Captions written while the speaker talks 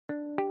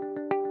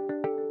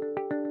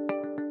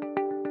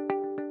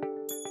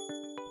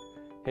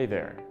Hey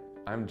there,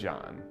 I'm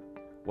John.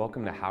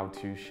 Welcome to How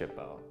to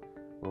Shippo,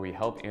 where we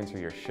help answer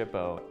your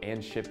Shippo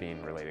and shipping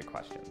related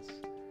questions.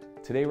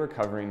 Today we're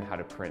covering how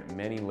to print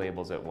many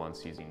labels at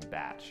once using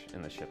Batch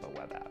in the Shippo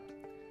web app.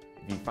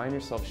 If you find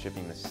yourself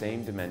shipping the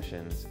same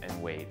dimensions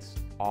and weights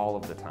all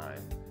of the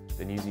time,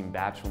 then using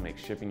Batch will make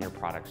shipping your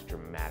products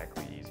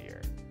dramatically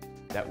easier.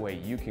 That way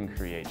you can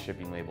create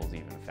shipping labels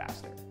even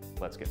faster.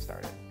 Let's get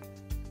started.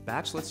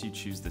 Batch lets you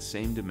choose the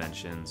same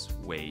dimensions,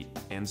 weight,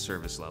 and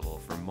service level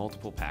for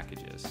multiple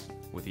packages,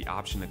 with the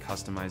option to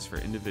customize for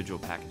individual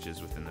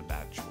packages within the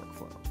Batch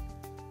workflow.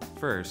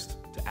 First,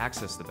 to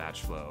access the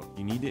Batch flow,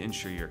 you need to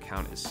ensure your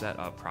account is set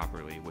up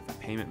properly with a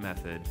payment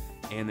method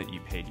and that you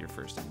paid your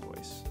first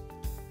invoice.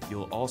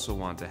 You'll also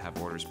want to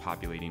have orders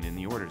populating in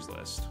the orders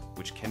list,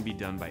 which can be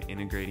done by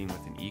integrating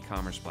with an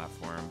e-commerce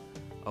platform,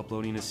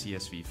 uploading a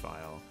CSV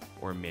file,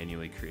 or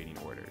manually creating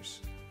orders.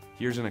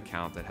 Here's an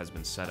account that has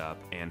been set up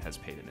and has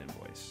paid an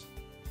invoice.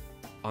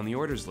 On the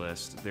orders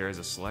list, there is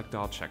a Select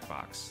All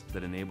checkbox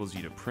that enables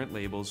you to print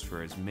labels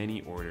for as many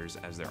orders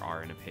as there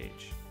are in a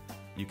page.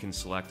 You can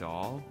select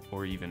all,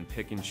 or even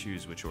pick and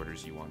choose which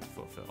orders you want to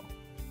fulfill.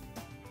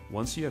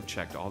 Once you have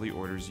checked all the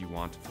orders you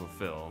want to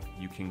fulfill,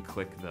 you can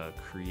click the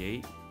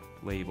Create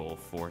Label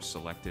for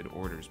Selected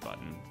Orders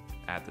button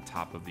at the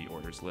top of the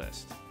orders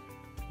list.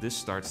 This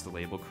starts the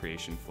label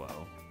creation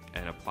flow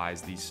and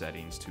applies these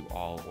settings to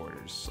all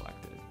orders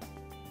selected.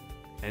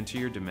 Enter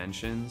your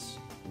dimensions,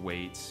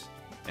 weights,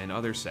 and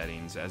other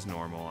settings as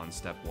normal on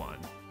step 1.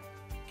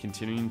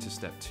 Continuing to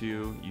step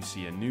 2, you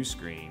see a new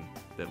screen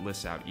that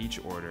lists out each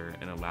order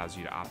and allows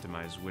you to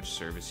optimize which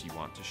service you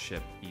want to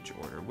ship each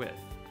order with.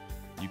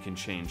 You can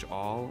change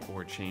all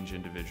or change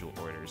individual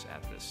orders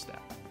at this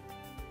step.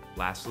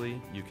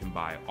 Lastly, you can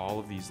buy all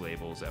of these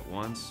labels at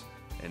once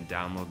and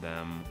download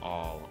them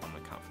all on the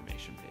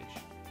confirmation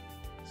page.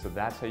 So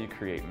that's how you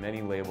create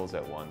many labels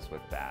at once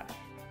with Batch.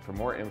 For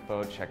more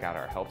info, check out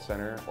our help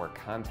center or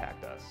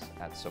contact us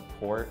at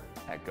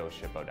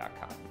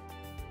support@goshippo.com.